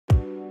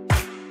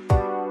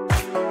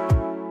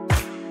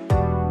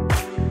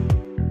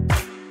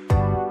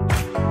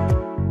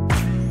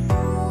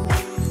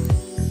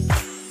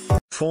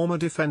Former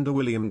defender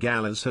William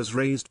Gallas has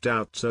raised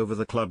doubts over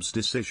the club's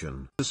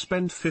decision to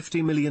spend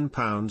 £50 million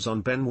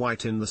on Ben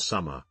White in the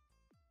summer.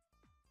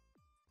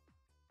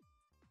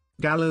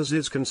 Gallas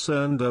is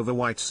concerned over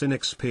White's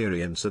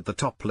inexperience at the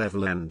top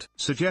level and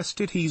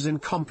suggested he's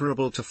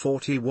incomparable to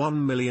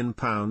 £41 million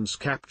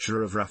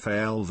capture of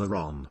Raphael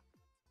Varane.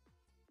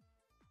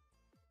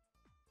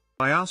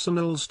 By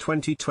Arsenal's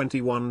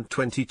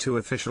 2021-22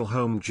 official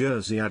home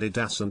jersey,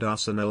 Adidas and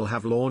Arsenal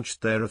have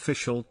launched their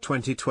official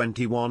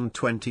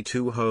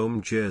 2021-22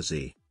 home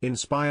jersey,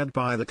 inspired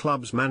by the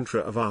club's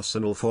mantra of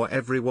Arsenal for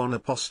everyone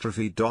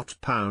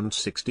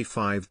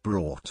 £65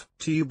 brought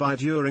to you by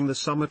during the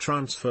summer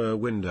transfer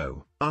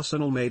window.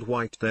 Arsenal made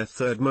White their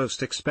third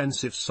most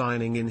expensive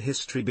signing in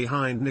history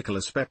behind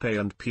Nicolas Pepe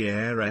and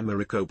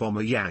Pierre-Emerick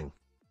Aubameyang.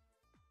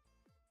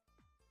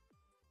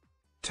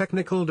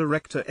 Technical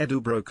director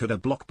Edu brokered a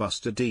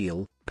blockbuster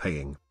deal,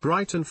 paying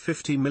Brighton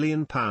 £50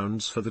 million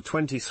for the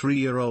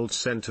 23-year-old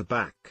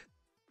centre-back.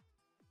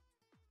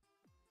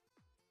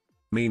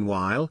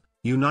 Meanwhile,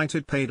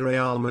 United paid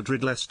Real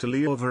Madrid less to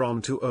lure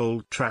Varane to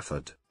Old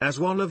Trafford, as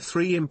one of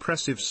three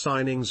impressive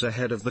signings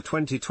ahead of the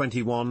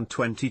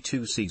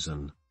 2021-22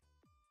 season.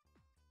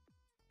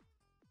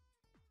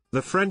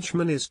 The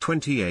Frenchman is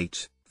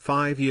 28,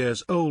 5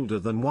 years older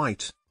than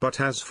White, but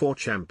has 4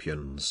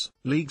 Champions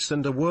Leagues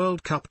and a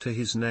World Cup to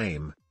his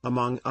name,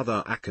 among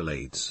other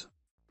accolades.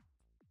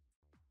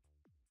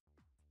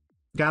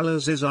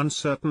 Gallas is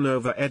uncertain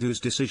over Edu's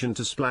decision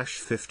to splash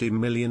 £50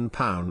 million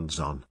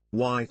on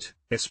White,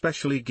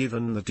 especially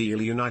given the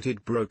deal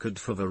United brokered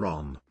for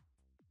Varane.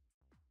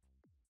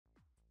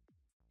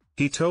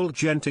 He told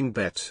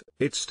Gentingbet,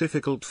 "It's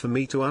difficult for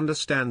me to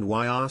understand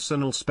why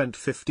Arsenal spent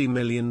 £50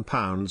 million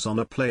on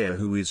a player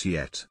who is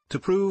yet to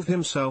prove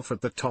himself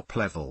at the top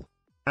level.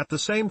 At the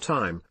same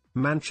time,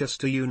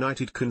 Manchester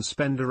United can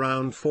spend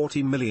around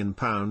 £40 million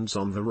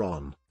on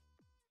Varane.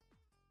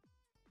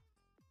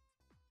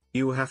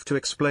 You have to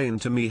explain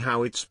to me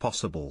how it's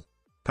possible.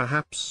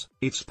 Perhaps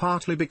it's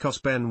partly because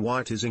Ben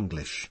White is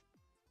English.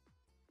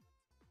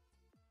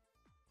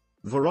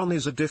 Varane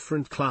is a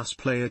different class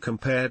player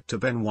compared to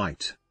Ben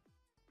White.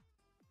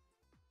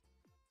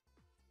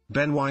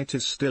 Ben White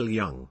is still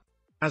young.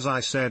 As I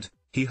said,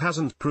 he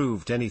hasn't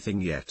proved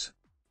anything yet.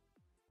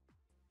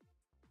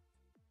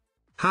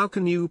 How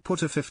can you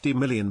put a £50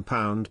 million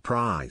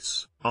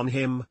price on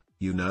him,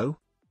 you know?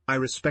 I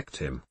respect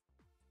him.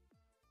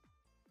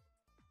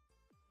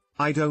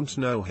 I don't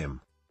know him.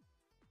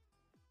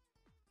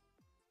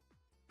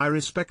 I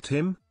respect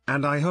him,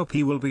 and I hope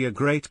he will be a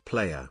great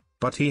player,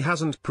 but he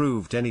hasn't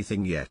proved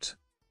anything yet.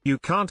 You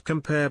can't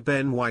compare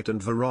Ben White and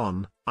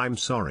Varane, I'm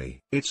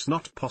sorry. It's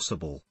not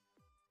possible.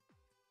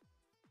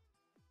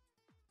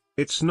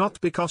 It's not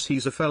because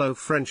he's a fellow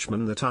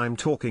Frenchman that I'm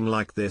talking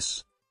like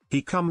this.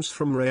 He comes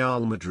from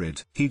Real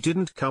Madrid. He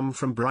didn't come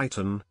from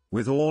Brighton,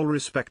 with all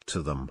respect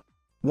to them.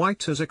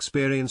 White has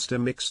experienced a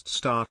mixed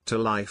start to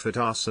life at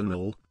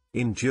Arsenal,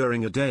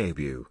 enduring a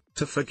debut,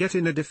 to forget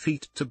in a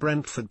defeat to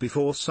Brentford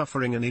before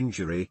suffering an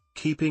injury,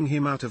 keeping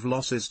him out of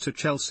losses to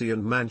Chelsea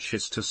and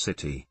Manchester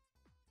City.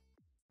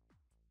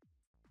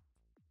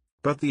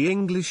 But the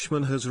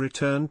Englishman has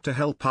returned to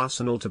help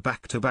Arsenal to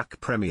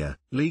back-to-back Premier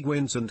League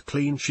wins and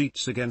clean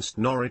sheets against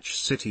Norwich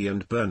City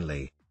and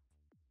Burnley.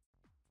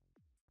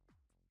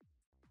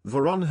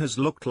 Varane has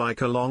looked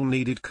like a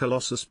long-needed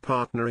colossus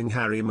partnering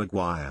Harry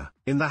Maguire,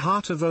 in the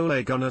heart of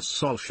Ole Gunnar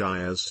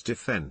Solskjaer's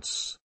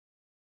defence.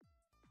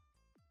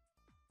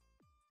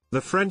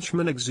 The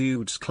Frenchman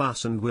exudes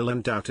class and will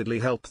undoubtedly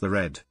help the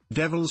Red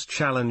Devils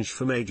challenge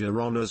for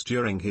major honours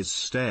during his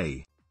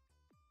stay.